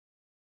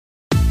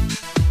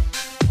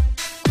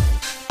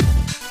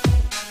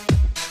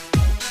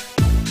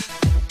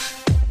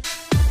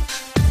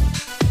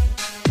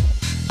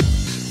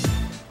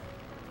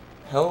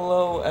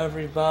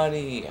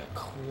everybody,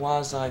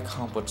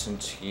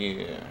 Quasi-Competent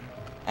here,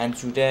 and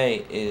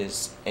today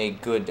is a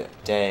good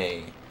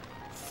day,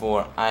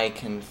 for I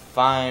can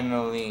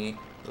finally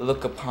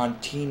look upon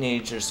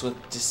teenagers with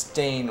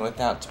disdain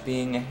without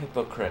being a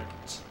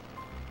hypocrite.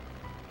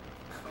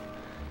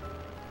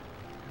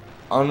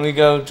 On we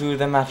go to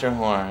the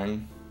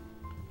Matterhorn.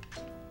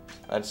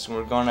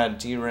 We're gonna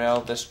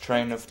derail this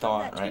train of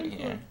thought right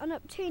here.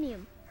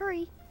 Unobtainium.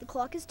 Hurry, the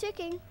clock is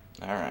ticking.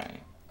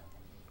 Alright.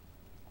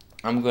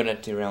 I'm good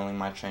at derailing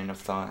my train of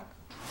thought.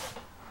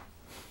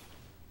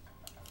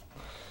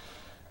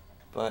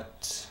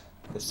 But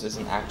this is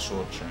an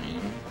actual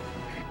train,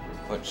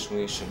 which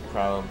we should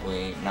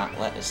probably not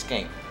let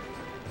escape.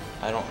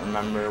 I don't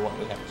remember what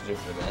we have to do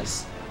for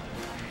this.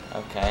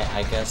 Okay,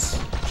 I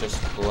guess just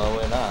blow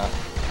it up.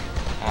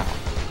 Ow.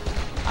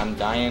 I'm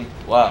dying.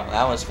 Whoa,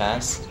 that was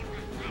fast.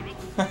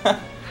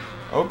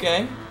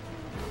 Okay.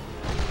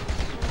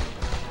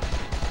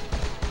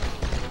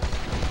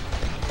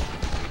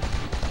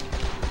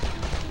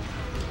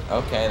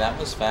 Okay, that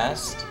was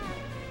fast.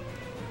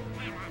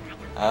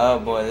 Oh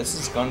boy, this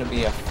is going to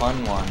be a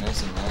fun one,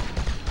 isn't it?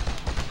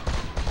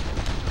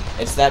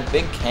 It's that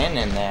big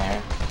cannon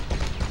there.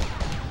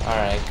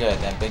 Alright, good.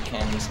 That big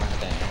cannon's not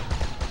there.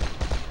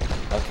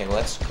 Okay,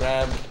 let's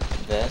grab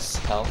this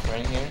health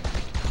right here.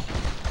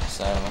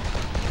 So,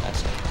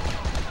 that's it.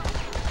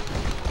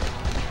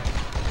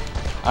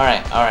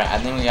 Alright, I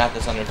think we got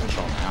this under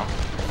control now.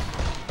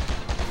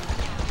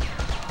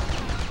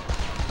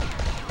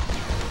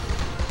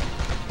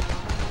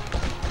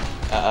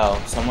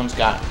 Uh-oh, someone's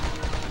got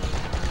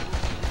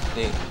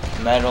the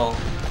metal.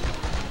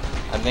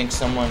 I think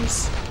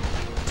someone's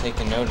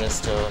taken notice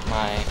to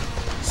my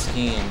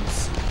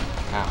schemes.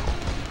 Ow.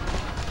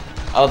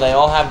 Oh, they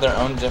all have their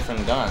own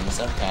different guns.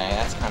 Okay,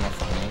 that's kind of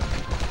funny.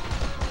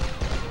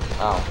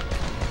 Oh.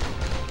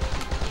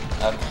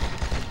 Okay.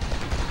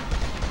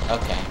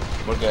 Okay,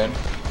 we're good.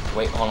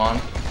 Wait, hold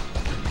on.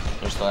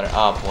 There's the letter.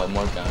 Oh boy,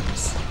 more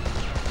guns.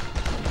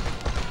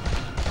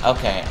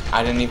 Okay,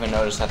 I didn't even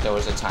notice that there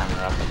was a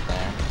timer up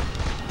there.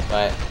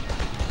 But,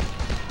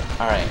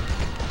 alright.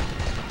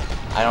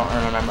 I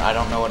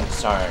don't know what it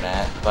started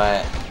at,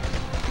 but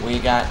we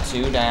got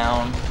 2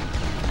 down,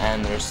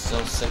 and there's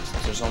still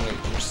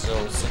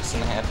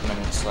 6.5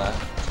 minutes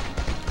left.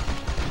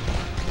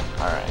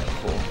 Alright,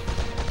 cool.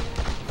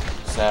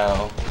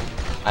 So,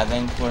 I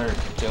think we're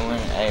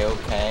doing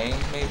A-okay,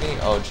 maybe?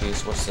 Oh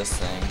geez, what's this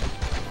thing?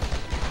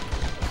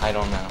 I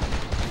don't know.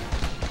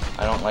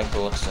 I don't like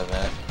the looks of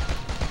it.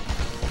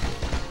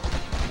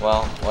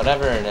 Well,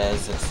 whatever it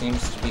is, it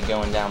seems to be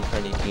going down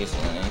pretty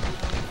easily.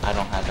 I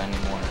don't have any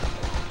more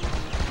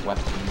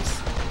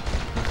weapons.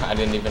 I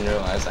didn't even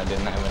realize I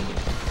didn't have any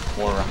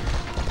more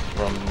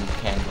Roman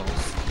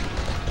candles.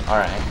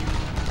 Alright.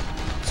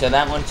 So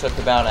that one took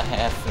about a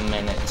half a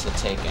minute to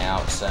take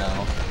out, so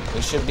we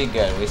should be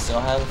good. We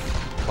still have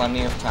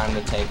plenty of time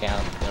to take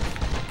out the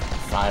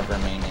 5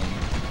 remaining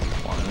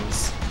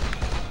ones.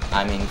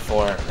 I mean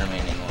 4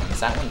 remaining ones.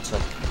 That one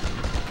took...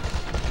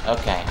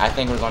 Okay, I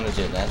think we're going to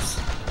do this.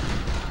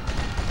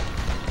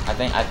 I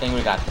think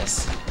we got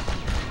this.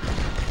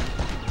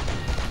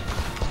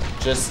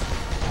 Just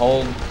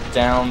hold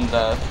down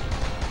the...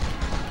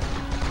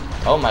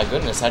 Oh my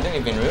goodness, I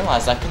didn't even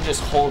realize I can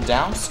just hold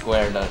down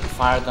square to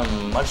fire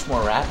them much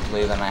more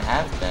rapidly than I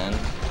have been.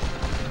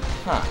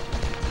 Huh.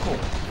 Cool.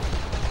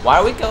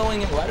 Why do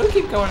we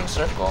keep going in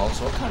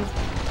circles? What kind of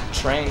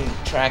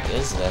track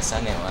is this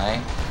anyway?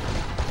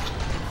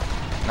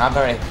 Not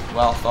very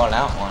well thought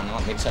out one,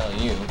 let me tell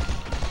you.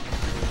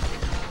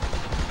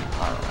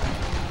 Alright.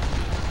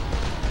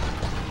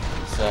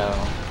 So,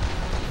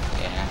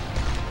 yeah.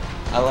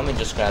 Let me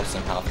just grab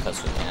some health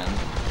because we can.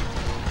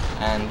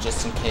 And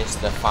just in case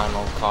the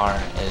final car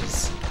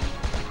is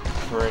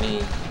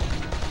pretty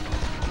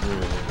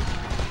rude.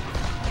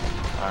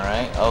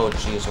 Alright. Oh,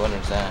 jeez, what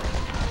is that?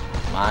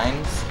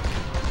 Mines?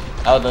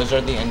 Oh, those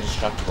are the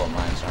indestructible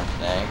mines, aren't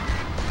they?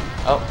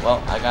 Oh,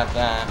 well, I got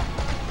that.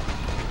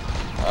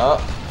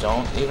 Oh,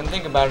 don't even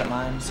think about it,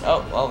 mines.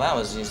 Oh, well, that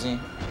was easy.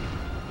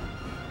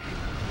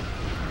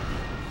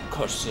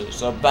 Cause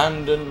it's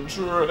abandoned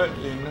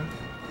train.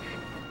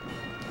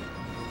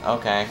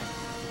 Okay.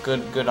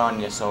 Good on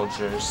you,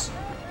 soldiers.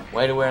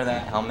 Way to wear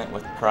that helmet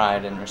with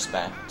pride and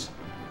respect.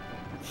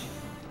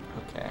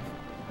 Okay.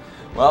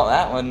 Well,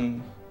 that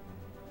one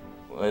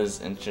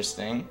was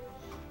interesting.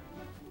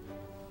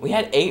 We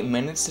had 8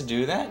 minutes to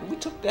do that? We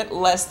took that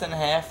less than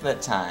half the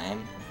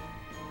time.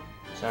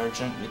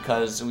 Sergeant,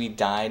 because we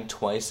died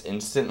twice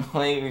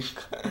instantly.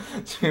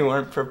 We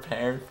weren't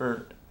prepared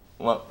for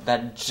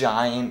that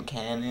giant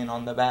cannon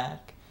on the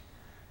back.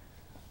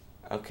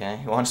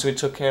 Okay, once we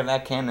took care of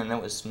that cannon,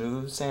 it was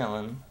smooth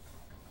sailing.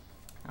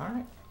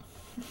 Alright.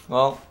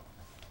 Well,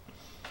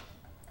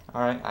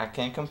 alright, I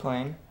can't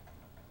complain.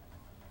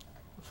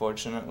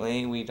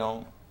 Fortunately, we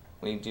do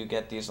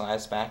get these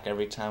lives back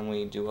every time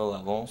we do a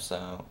level,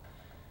 so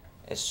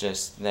it's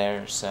just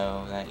there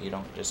so that you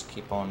don't just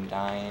keep on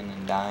dying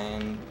and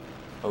dying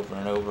over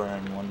and over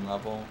in one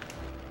level.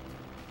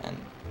 And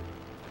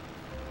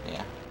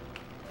yeah.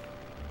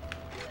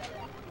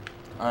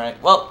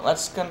 Alright, well,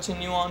 let's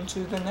continue on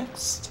to the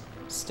next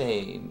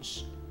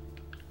stage.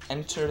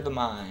 Enter the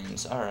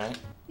mines. Alright.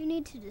 You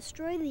need to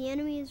destroy the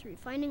enemy's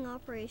refining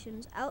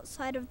operations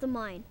outside of the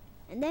mine,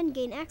 and then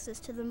gain access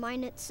to the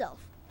mine itself.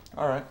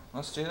 Alright,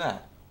 let's do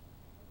that.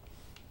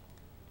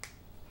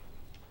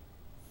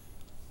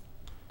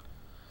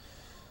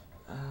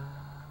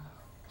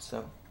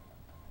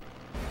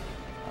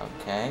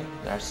 Okay,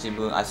 there's the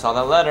blue. I saw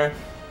that letter.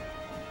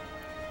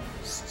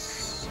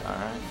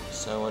 Alright,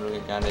 so what do we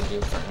gotta do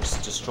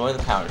first? Destroy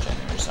the power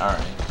generators.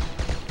 Alright.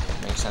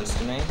 Makes sense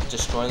to me.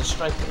 Destroy the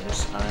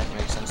strikers. Alright,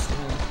 makes sense to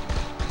me.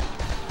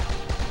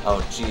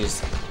 Oh,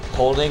 jeez.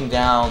 Holding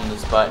down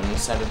this button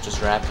instead of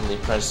just rapidly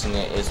pressing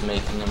it is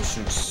making them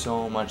shoot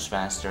so much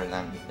faster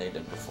than they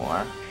did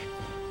before.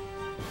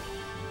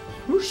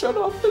 Who shut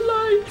off the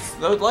lights?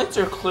 The lights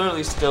are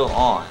clearly still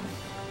on.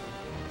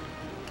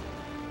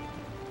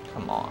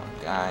 Come on,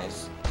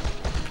 guys.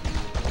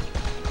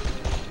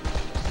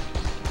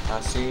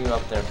 I'll see you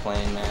up there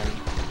playing, man.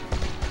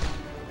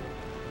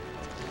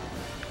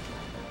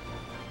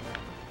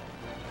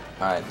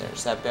 Alright,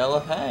 there's that bale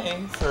of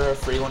hay for a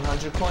free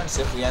 100 coins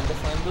if we had the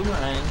flame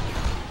boomerang.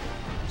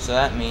 So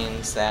that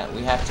means that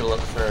we have to look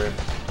for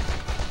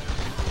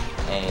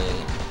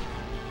a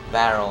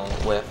barrel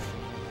with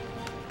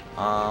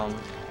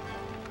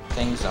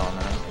things on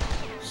them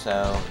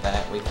so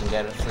that we can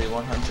get a free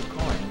 100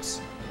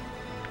 coins.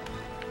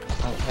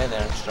 Oh, hey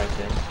there,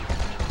 striker.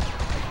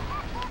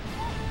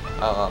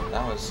 Oh,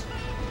 that was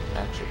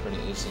actually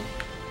pretty easy.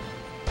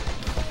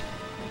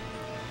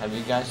 Have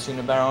you guys seen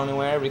a barrel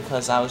anywhere?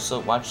 Because I was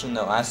watching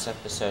the last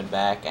episode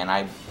back and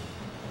I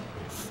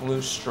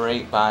flew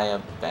straight by a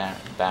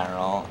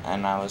barrel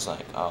and I was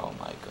like, oh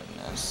my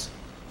goodness.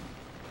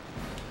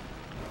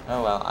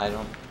 Oh well, I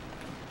don't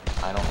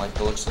like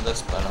the looks of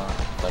this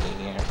buddy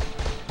here.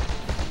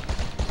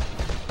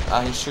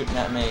 He's shooting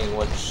at me,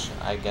 which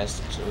I guess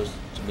was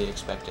to be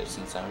expected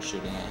since I was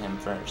shooting at him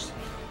first.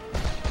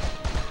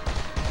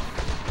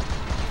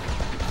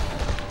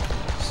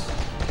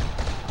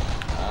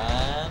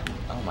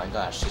 Oh my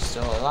gosh, he's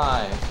still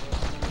alive.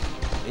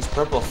 These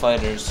purple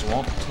fighters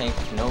won't take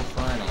no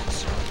for an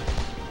answer.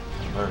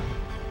 Or,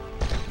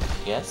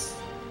 yes?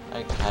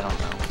 I don't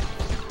know.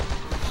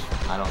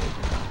 I don't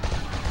even know.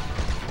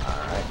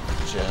 Alright,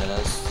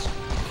 just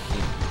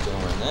keep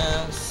doing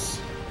this.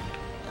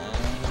 And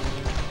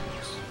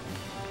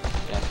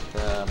get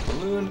the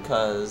balloon,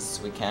 cause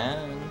we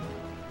can.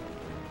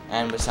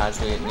 And besides,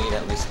 we need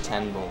at least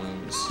 10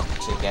 balloons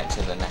to get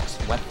to the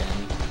next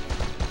weapon.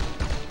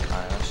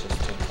 Alright, let's just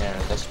take care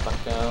of this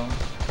bucko.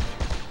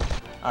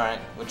 Alright,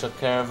 we took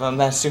care of him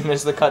as soon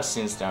as the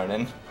cutscene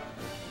started.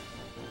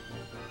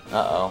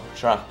 Uh-oh,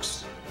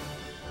 trucks.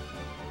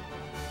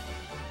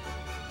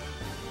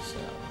 So,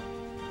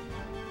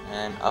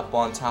 and up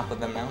on top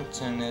of the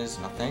mountain is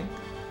nothing.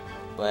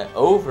 But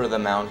over the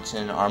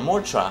mountain are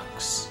more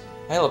trucks.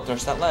 Hey look,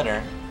 there's that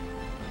letter.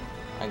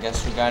 I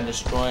guess we gotta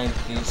destroy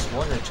these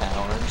water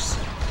towers.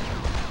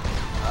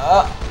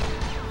 I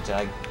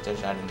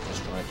didn't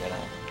destroy it, did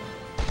I?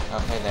 Oh,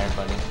 hey there,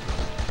 buddy.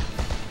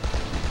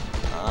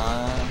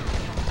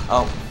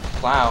 Oh,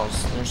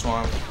 plows. There's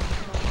one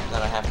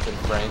that I have to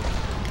break.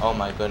 Oh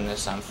my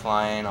goodness, I'm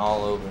flying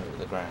all over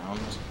the ground.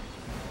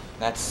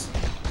 That's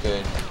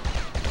good.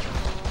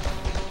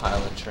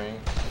 Pilotry.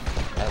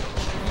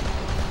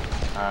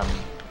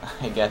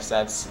 I guess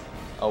that's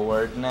a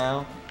word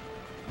now.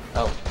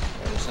 Oh,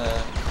 there's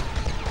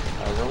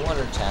another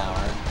water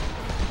tower.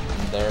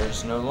 And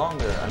there's no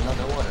longer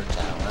another water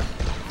tower.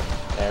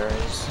 There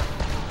is.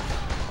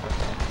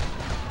 Okay.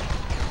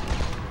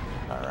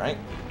 Alright.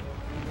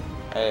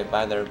 Hey,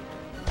 by there.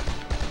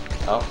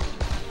 Oh,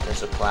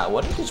 there's a plow.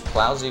 What are these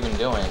plows even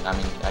doing? I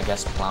mean, I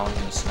guess plowing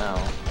the snow.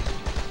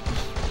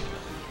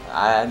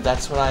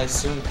 That's what I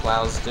assume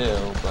plows do,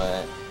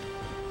 but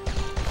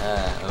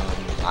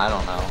I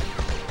don't know.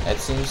 It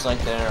seems like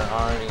they're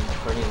already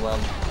pretty well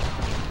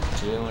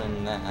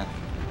doing that.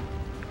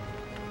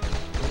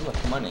 Ooh,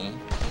 look, money.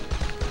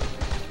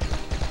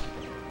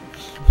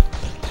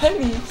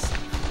 Pennies!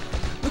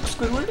 Look,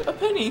 Squidward, a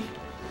penny!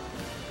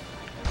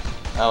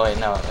 Oh wait,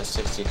 no, it was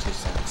 62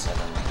 cents. I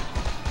don't know.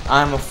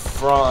 I'm a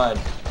fraud.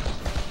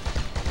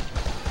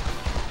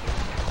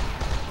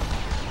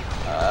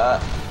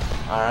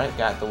 Alright,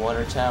 got the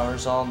water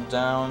towers all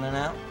down and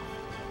out.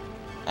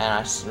 And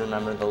I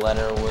remember the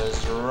letter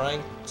was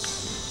right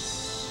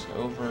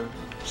over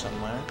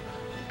somewhere.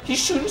 He's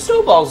shooting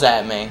snowballs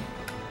at me.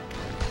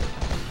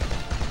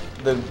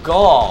 The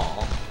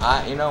gall.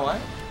 You know what?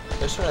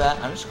 Just for that,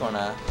 I'm just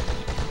gonna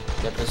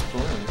get this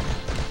balloon.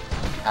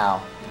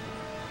 Ow.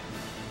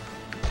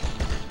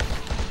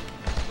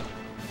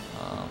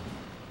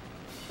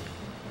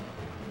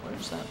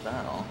 Where's that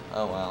barrel?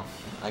 Oh well.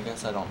 I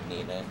guess I don't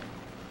need it.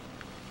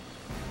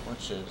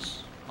 Which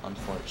is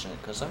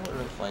unfortunate, because I would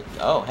have liked...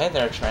 Oh, hey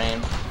there,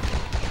 train.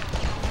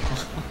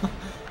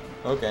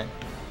 Okay.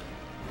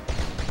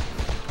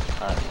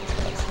 Alright, these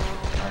guys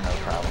are no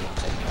problem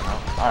taking them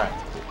out. Alright,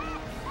 cool.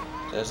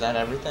 So is that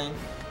everything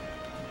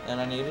that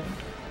I needed?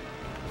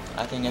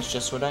 I think it's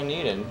just what I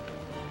needed.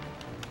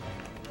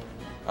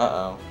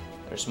 Uh-oh.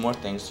 There's more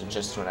things than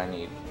just what I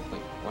need.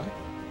 Wait, what?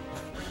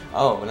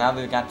 Oh, now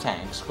they've got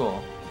tanks.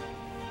 Cool.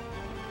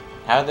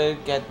 How they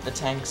get the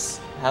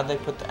tanks? How they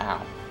put the...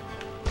 Ow.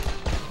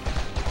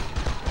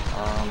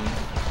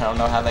 I don't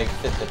know how they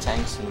fit the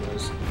tanks in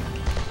those.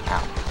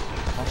 Ow.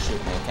 Don't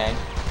shoot me, okay?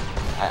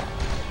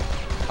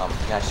 Oh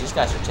my gosh, these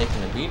guys are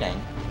taking a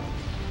beating.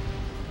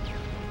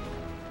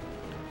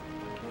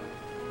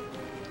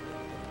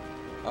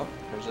 Oh,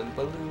 there's a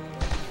balloon.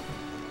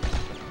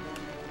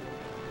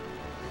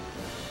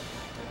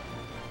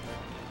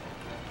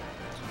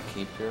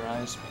 Keep your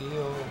eyes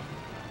peeled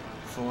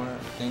for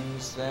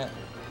things that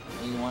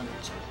we want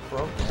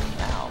broken.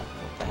 Ow.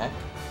 What the heck?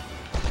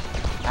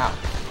 Ow.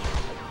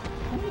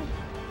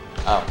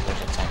 Oh,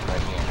 there's a tank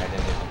right here. I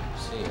didn't even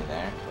see you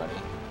there, buddy.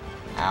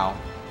 Ow.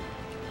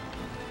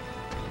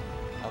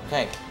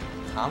 Okay,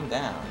 calm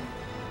down.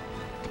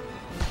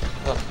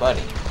 Look,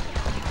 buddy.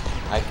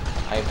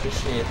 I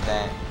appreciate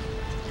that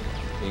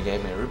you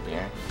gave me a root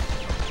beer.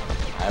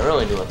 I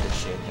really do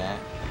appreciate that.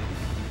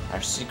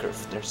 Their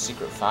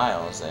secret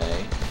files,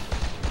 eh?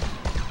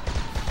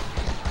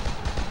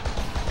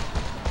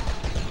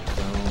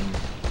 Boom.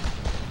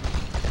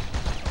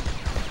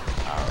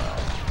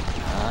 Alright.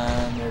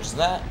 And there's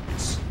that.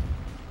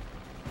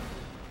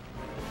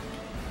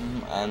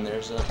 And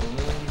there's a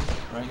balloon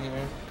right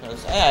here.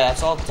 Cause hey,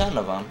 that's all 10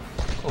 of them.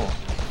 Cool.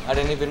 I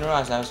didn't even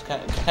realize I was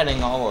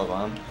cutting all of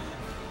them.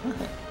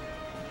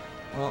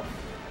 Well,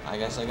 I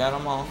guess I got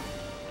them all.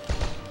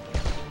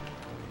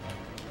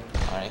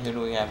 Alright, who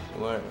do we have?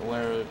 Where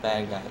are the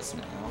bad guys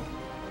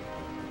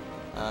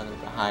now? They're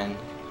behind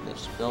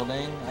this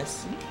building. I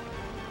see.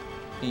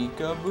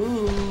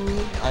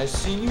 Peekaboo. I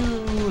see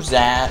you,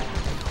 Zap.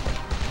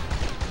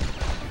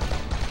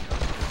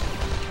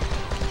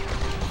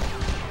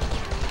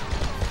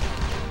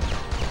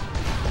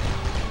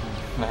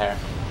 There.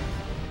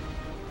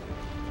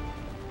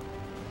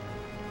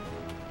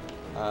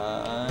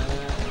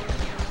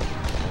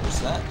 What's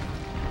that?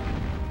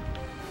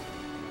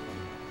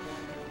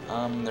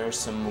 There's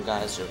some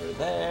guys over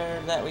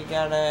there that we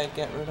gotta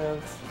get rid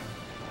of.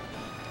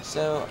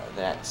 So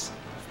that's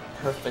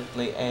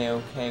perfectly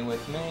a-okay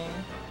with me.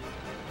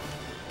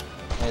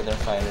 Hey, they're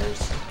fighters.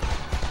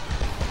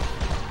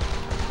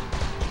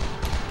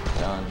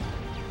 Done.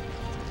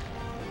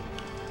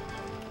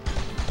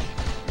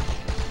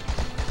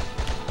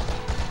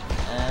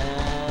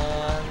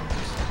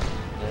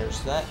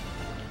 That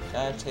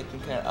guy taken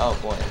care of. Oh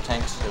boy, the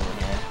tanks over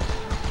here.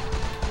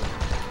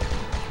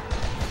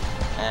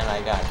 And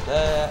I got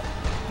the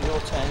fuel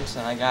tanks,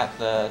 and I got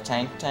the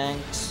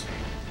tanks.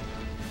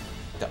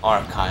 The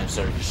archives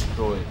are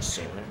destroyed,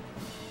 sir.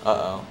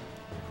 Uh-oh.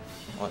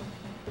 What?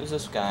 Who's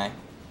this guy?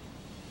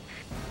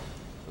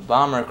 The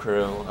bomber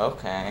crew.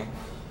 Okay.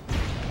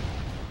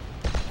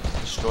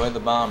 Destroy the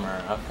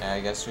bomber. Okay, I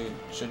guess we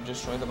should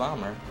destroy the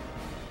bomber.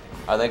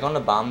 Are they going to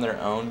bomb their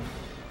own,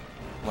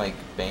 like,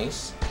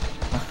 base?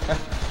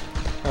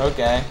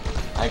 Okay,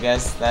 I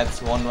guess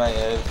that's one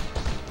way of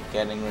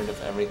getting rid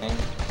of everything.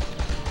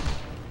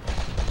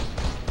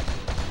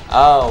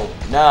 Oh,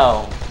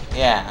 no.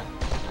 Yeah,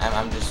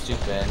 I'm just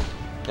stupid.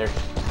 They're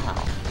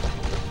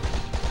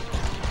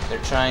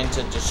trying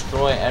to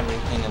destroy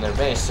everything in their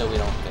base so we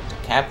don't get to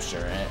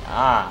capture it.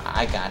 Ah,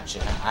 I got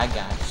you. I'm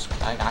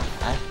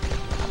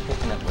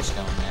picking up what's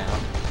going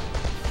down.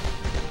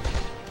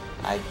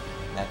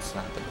 That's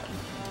not the button.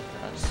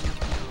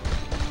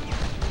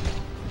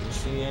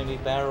 See any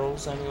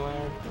barrels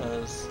anywhere?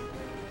 Because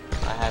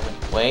I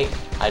haven't. Wait,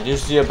 I do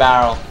see a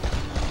barrel.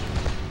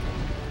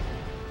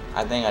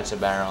 I think that's a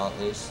barrel at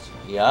least.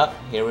 Yup,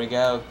 here we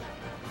go.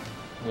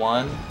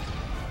 One.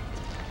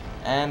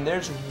 And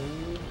there's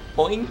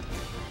boink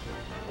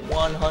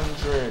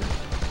 100.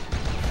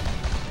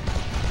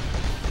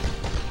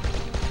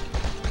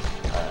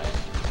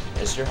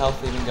 Alright. Is your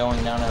health even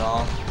going down at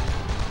all?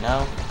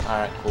 No?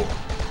 Alright, cool.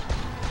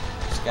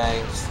 This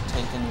guy's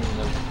taking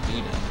the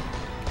beating.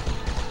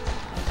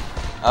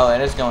 Oh,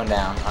 it is going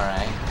down.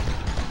 Alright.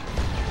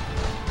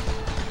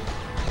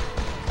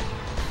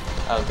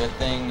 Oh, good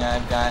thing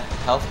I've got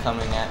health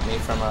coming at me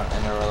from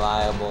in a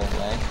reliable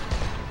way,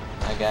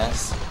 I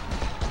guess.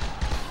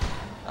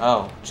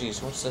 Oh,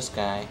 jeez, what's this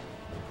guy?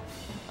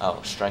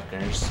 Oh,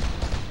 strikers.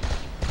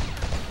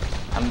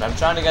 I'm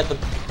trying to get the...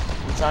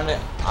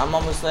 I'm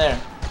almost there.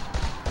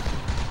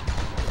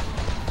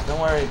 Don't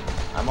worry,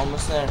 I'm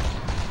almost there.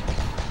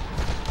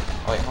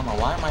 Oh, wait, hold on,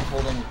 why am I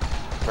holding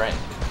break?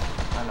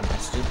 Am I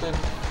stupid?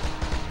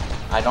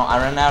 I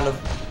ran out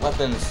of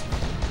weapons.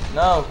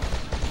 No!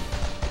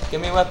 Give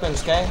me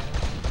weapons, okay?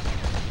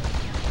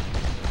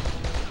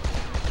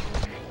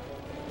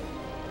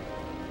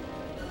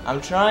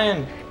 I'm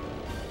trying!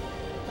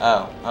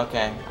 Oh,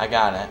 okay, I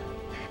got it.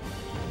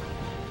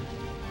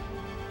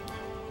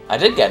 I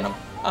did get them.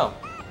 Oh.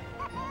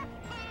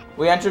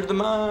 We entered the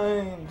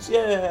mines!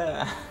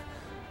 Yeah!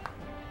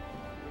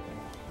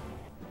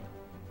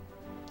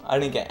 I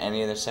didn't get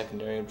any of the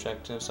secondary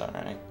objectives,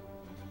 alright.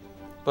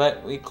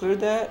 But we cleared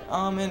that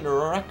in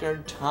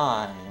record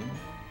time.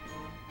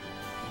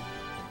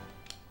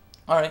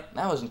 Alright,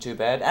 that wasn't too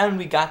bad. And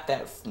we got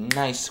that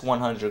nice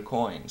 100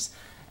 coins.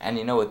 And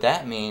you know what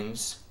that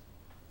means?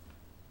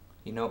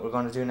 You know what we're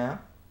going to do now?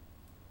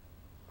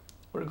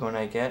 We're going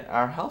to get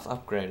our health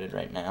upgraded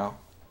right now.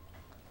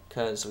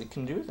 Because we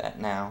can do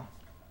that now.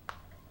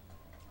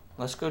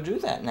 Let's go do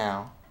that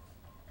now.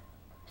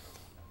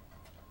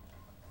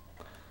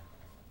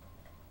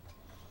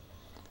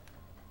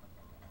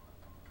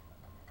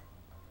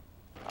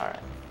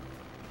 Alright.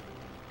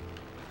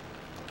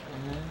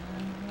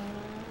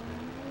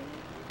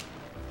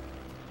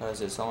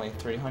 Because it's only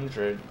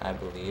 300, I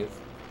believe.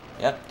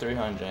 Yep,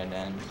 300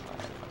 and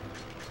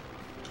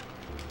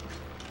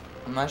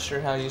I'm not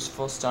sure how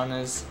useful stun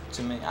is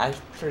to me. I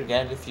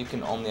forget if you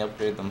can only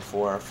upgrade them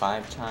 4 or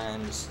 5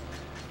 times,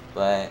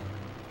 but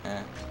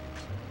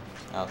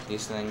oh,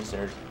 these things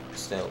are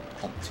still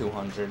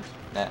 200.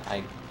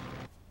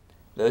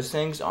 Those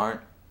things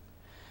aren't.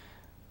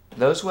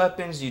 Those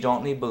weapons you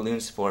don't need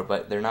balloons for,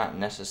 but they're not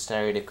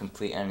necessary to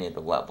complete any of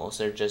the levels.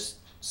 They're just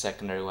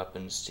secondary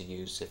weapons to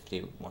use if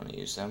you want to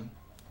use them.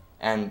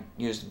 And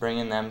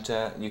bringing them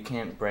to, you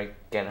can't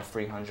get a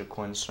free 100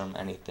 coins from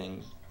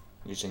anything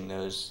using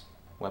those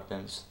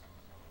weapons.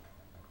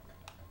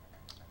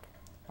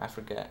 I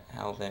forget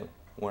how they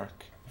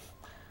work.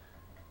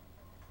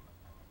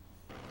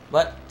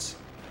 But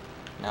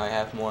now I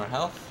have more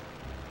health.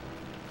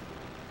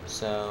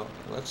 So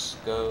let's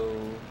go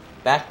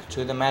back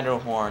to the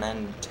Matterhorn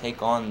and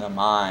take on the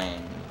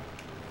mine.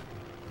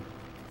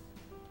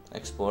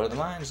 Explore the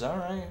mines,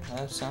 alright,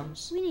 that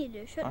sounds... We need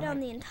to shut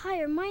down the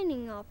entire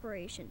mining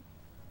operation.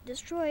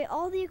 Destroy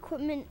all the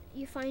equipment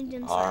you find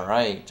inside.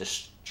 Alright,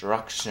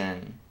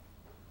 destruction.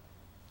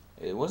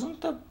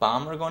 Wasn't the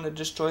bomber going to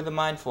destroy the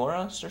mine for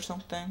us or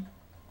something?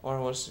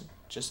 Or was it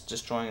just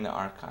destroying the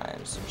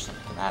archives or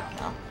something? I don't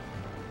know.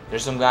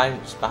 There's some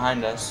guys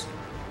behind us.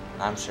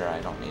 I'm sure I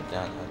don't need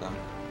to know them.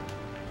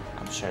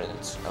 I'm sure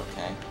that's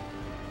okay.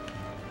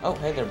 Oh,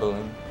 hey there,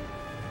 balloon.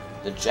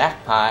 The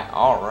jackpot,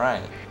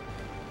 alright.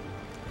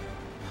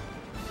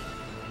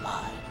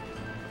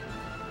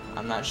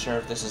 I'm not sure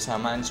if this is how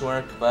mines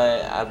work,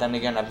 but then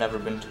again, I've never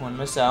been to one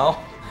myself.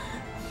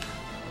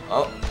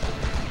 Oh.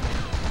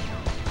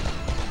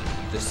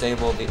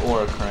 Disable the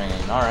ore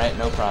crane. Alright,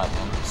 no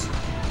problems.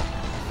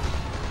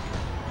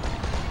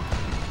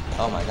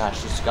 Oh my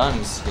gosh, these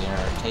guns here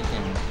are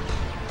taking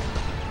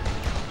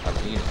a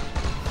beating.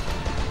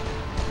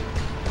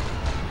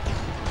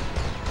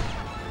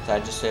 Did I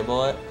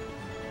disable it?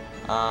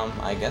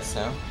 I guess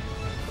so.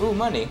 Ooh,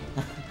 money.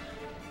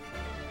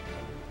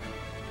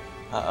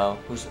 Uh-oh,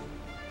 who's...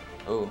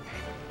 Ooh.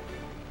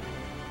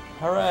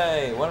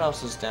 Hooray! What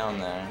else is down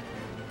there?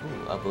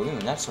 Ooh, a balloon,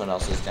 that's what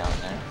else is down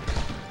there.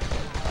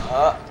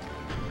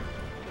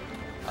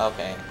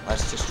 Okay,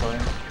 let's destroy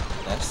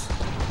this.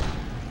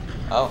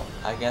 Oh,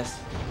 I guess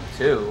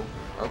 2.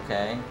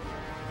 Okay.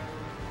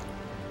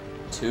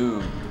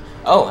 2.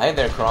 Oh, hey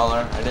there,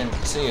 crawler. I didn't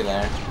see you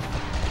there.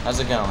 How's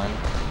it going?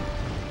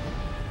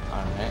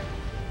 Alright.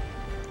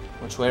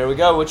 Which way do we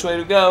go? Which way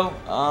do we go?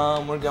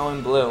 We're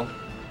going blue.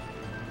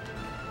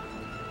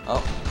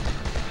 Oh.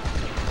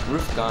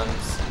 Roof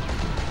guns.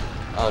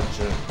 Oh,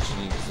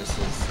 jeez, this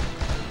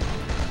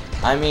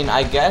is... I mean,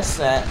 I guess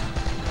that...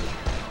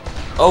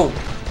 Oh!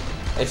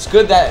 It's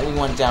good that we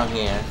went down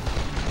here.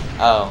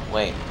 Oh,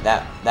 wait.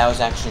 That was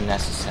actually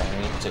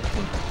necessary to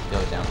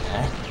go down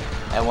there.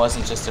 It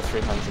wasn't just a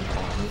 300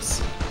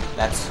 coins.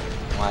 That's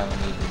why we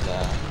needed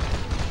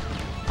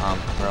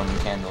the Roman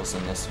candles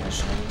in this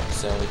mission,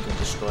 so we can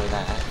destroy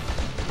that.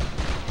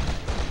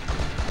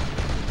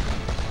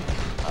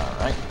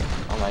 Alright.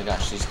 Oh my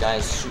gosh, these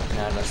guys shooting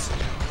at us.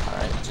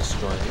 Alright,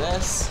 destroy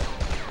this.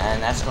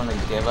 And that's going to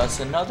give us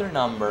another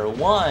number,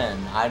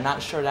 1. I'm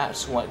not sure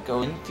that's what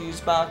goes in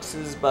these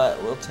boxes,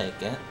 but we'll take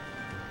it.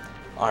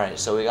 Alright,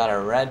 so we got a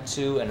red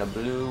 2 and a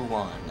blue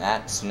 1.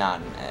 That's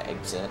not an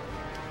exit.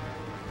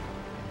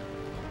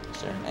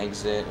 Is there an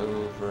exit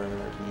over...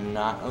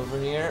 not over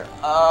here?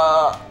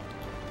 I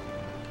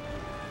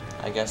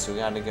guess we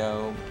gotta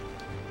go...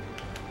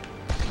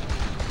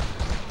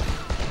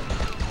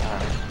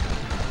 Alright.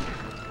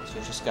 So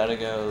we just gotta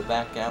go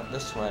back out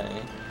this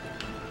way.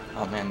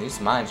 Oh man, these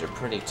mines are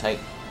pretty tight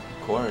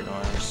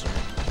corridors.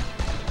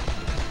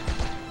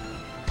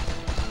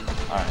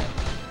 Alright.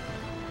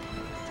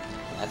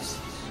 That's...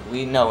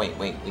 we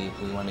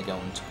want to go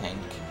into pink.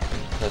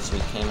 Because we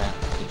came out,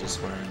 we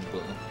just were in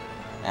blue.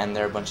 And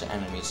there are a bunch of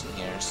enemies in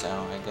here, so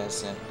I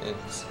guess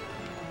it's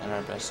in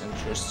our best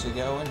interest to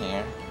go in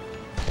here.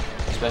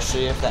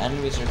 Especially if the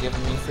enemies are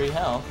giving me free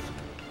health.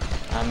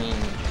 I mean,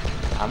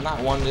 I'm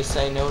not one to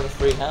say no to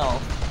free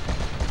health.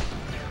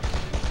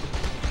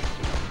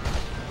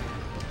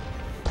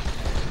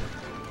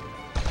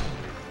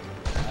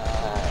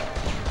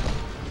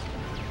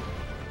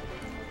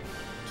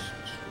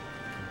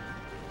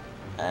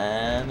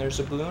 And there's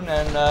a balloon,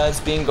 and it's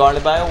being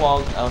guarded by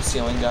a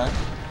ceiling gun.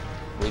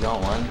 We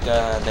don't want,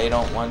 they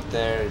don't want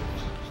their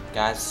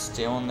guys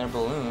stealing their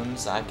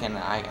balloons. I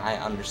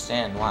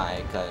understand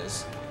why,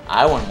 because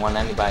I wouldn't want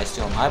anybody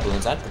stealing my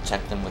balloons. I'd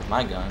protect them with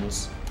my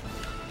guns.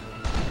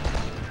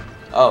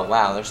 Oh,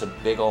 wow, there's a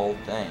big old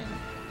thing.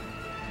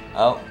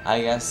 Oh,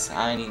 I guess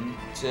I need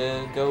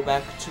to go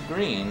back to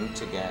green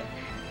to get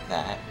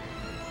that.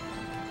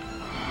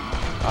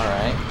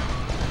 Alright.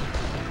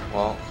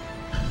 Well.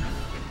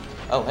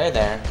 Oh, hey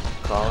there,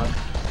 crawler.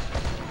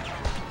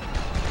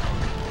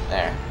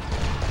 There.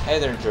 Hey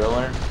there,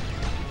 driller.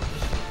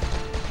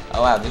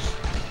 Oh, wow, this...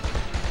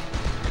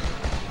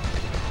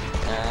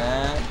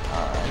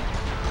 alright.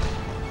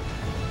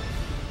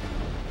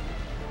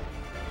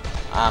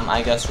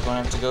 I guess we're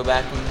gonna have to go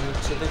back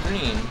into the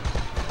green.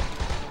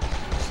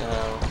 So...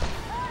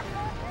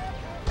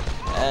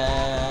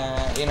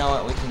 you know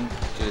what, we can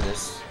do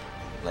this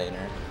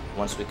later.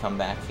 Once we come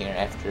back here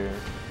after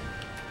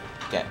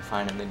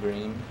finding the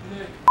green.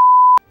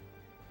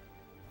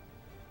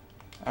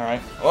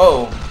 Alright.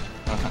 Whoa!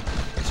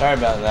 Sorry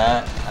about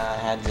that. I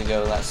had to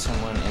go let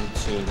someone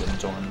into the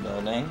dorm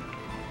building.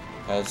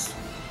 Because,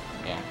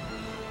 yeah.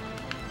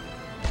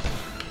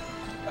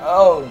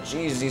 Oh,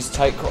 jeez, these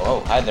tight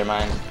oh, hi there,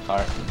 mine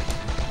cart.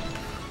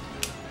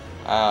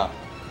 Alright,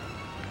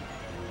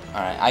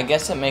 I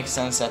guess it makes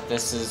sense that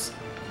this is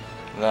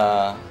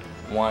the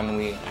one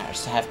we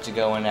have to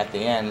go in at the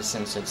end,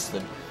 since it's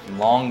the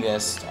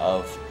longest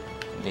of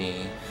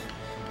the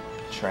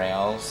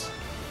trails.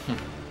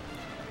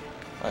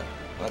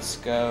 Let's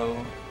go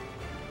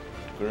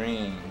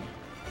green.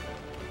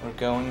 We're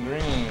going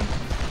green.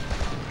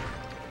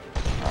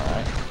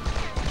 Alright.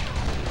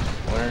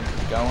 We're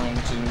going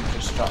to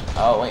destroy.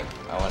 Oh, wait.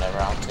 Oh, whatever.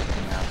 I'll take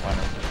him out when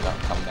I'll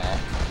come back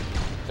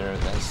through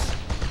this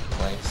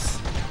place.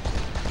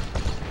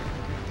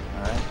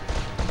 Alright.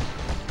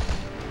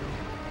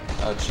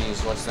 Oh,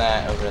 jeez. What's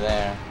that over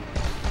there?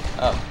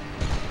 Oh.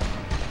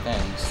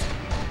 Things.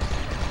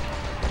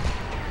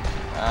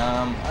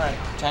 Alright.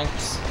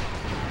 Tanks.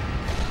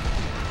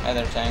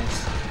 Other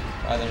tanks.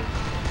 Other.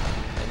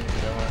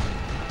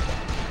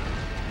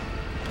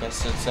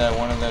 Guess it's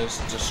one of those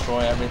destroy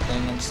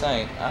everything in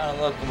sight. Oh,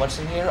 look, what's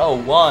in here? Oh,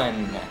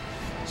 1.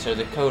 So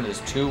the code is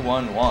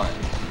 211.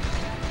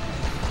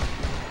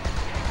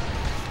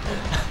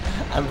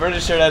 I'm pretty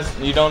sure that's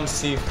you don't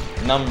see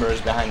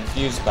numbers behind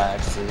fuse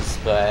boxes,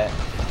 but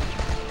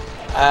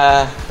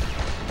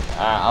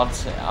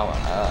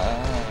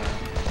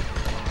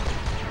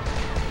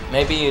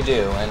maybe you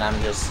do, and I'm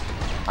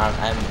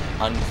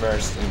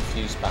unversed in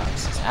fuse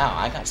boxes. Ow,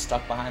 I got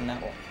stuck behind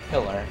that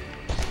pillar.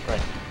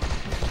 Great.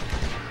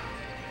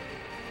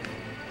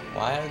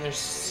 Why are there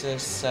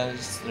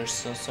there's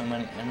still so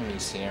many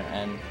enemies here?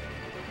 And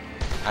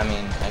I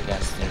mean, I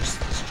guess there's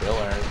this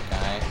driller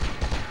guy,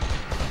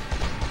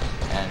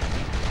 and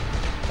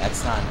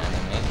that's not an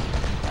enemy.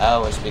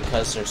 Oh, it's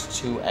because there's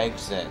 2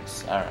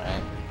 exits. All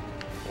right.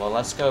 Well,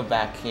 let's go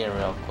back here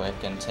real quick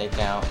and take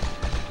out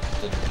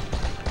the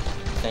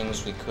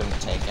things we couldn't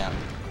take out.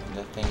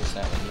 The things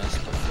that we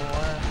missed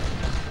before.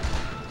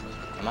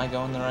 Am I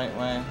going the right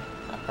way?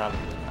 Probably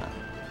not.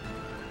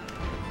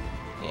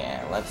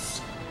 Yeah,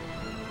 let's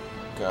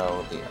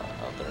go the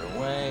other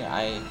way.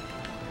 I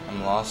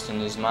am lost in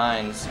these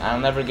mines. I'll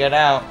never get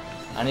out.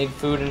 I need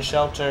food and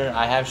shelter.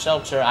 I have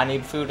shelter. I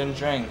need food and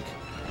drink.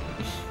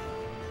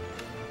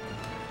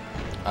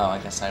 Oh, I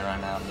guess I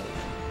ran out of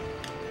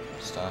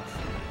stuff.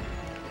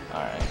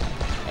 Alright.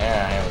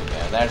 Here we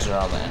go. There's where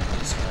all the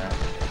enemies were.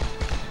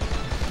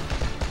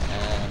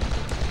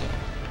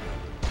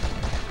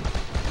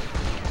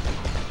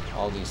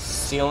 All these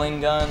ceiling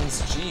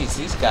guns. Jeez,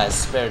 these guys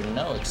spared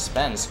no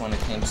expense when it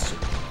comes to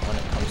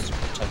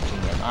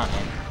protecting your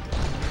mine.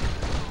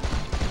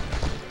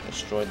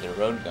 Destroyed their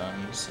road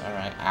guns.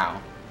 Alright, ow.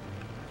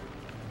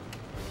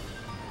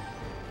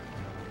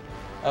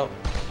 Oh,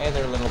 hey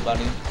there, little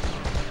buddy.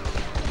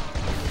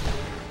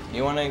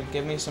 You wanna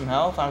give me some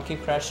help? I'll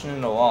keep crashing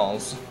into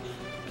walls.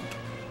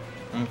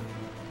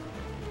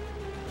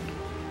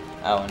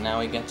 Oh, and now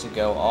we get to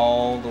go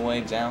all the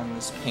way down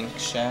this pink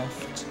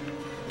shaft.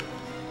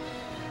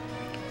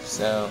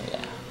 So,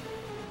 yeah.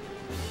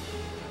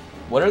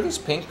 What are these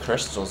pink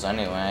crystals,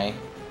 anyway?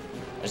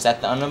 Is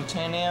that the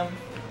Unobtainium?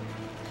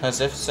 Because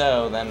if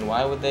so, then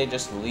why would they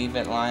just leave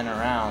it lying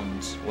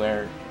around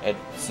where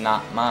it's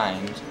not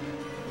mined?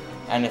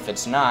 And if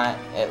it's not,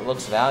 it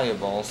looks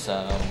valuable,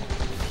 so...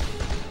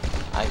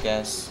 I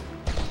guess...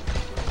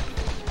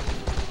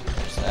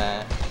 There's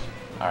that.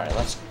 Alright,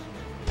 let's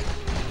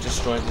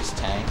destroy these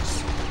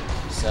tanks.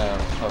 So,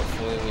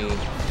 hopefully he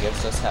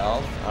gives us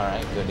health.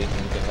 Alright, good, he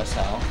can give us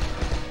health.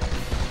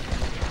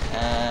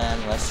 And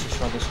let's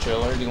destroy this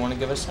driller. Do you want to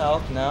give us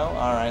health? No?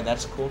 Alright,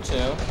 that's cool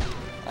too.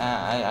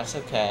 That's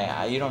okay.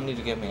 You don't need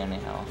to give me any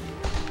health.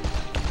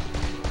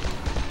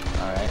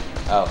 Alright.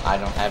 Oh, I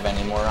don't have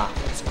any more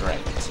rockets. Great.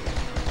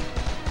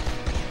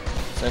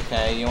 It's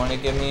okay. You want to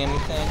give me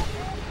anything?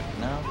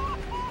 No?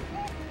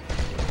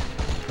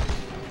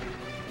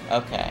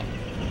 Okay.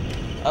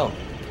 Oh,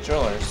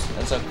 drillers.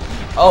 That's okay.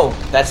 Oh,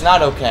 that's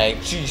not okay.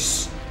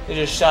 Jeez. They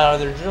just shot out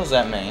their drills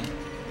at me.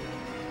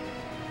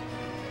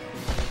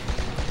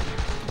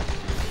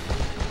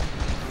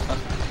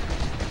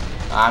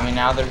 I mean,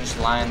 now they're just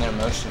lying there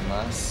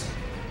motionless.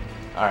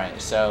 Alright,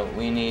 so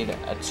we need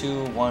a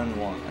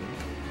 211.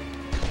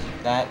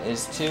 That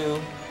is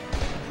 2.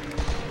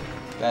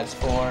 That's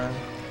 4.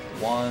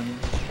 1,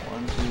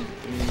 1, 2,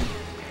 3,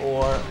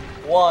 4,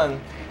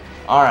 1.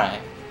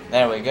 Alright,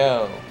 there we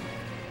go.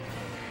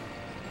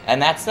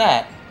 And that's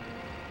that.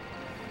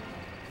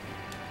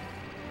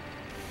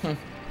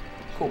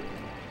 Cool.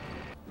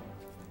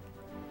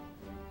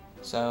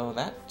 So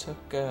that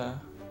took, that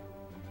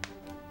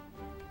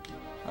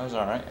was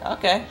alright.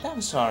 Okay, that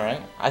was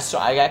alright.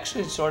 I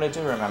actually sort of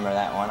do remember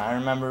that one. I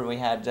remember we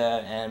had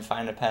to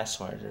find a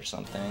password or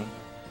something.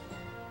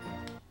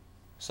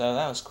 So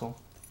that was cool.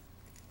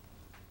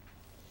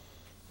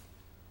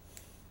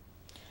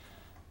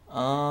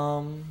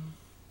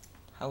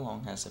 How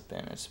long has it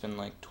been? It's been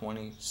like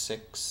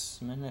 26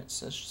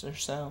 minutes or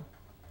so.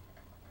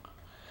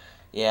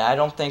 Yeah, I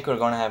don't think we're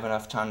going to have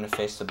enough time to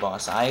face the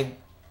boss. I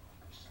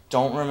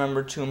don't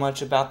remember too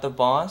much about the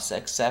boss,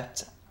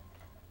 except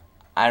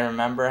I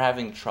remember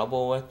having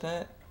trouble with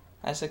it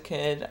as a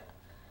kid.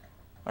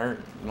 Or,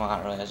 well,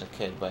 not really as a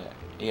kid, but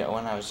yeah,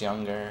 when I was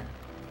younger.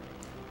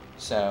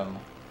 So,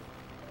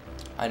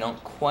 I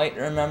don't quite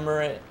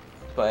remember it,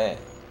 but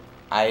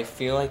I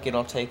feel like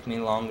it'll take me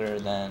longer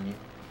than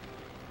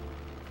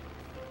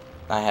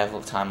I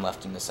have time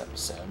left in this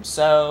episode.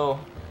 So,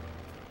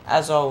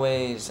 as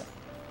always,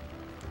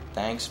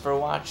 thanks for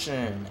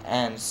watching,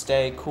 and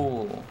stay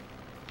cool,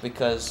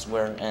 because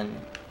we're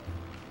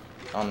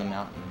on the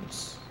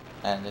mountains,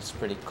 and it's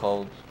pretty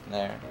cold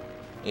there,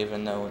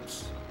 even though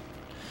it's...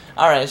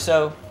 Alright,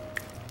 so,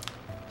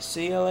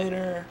 see you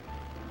later.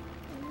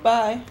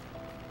 Bye.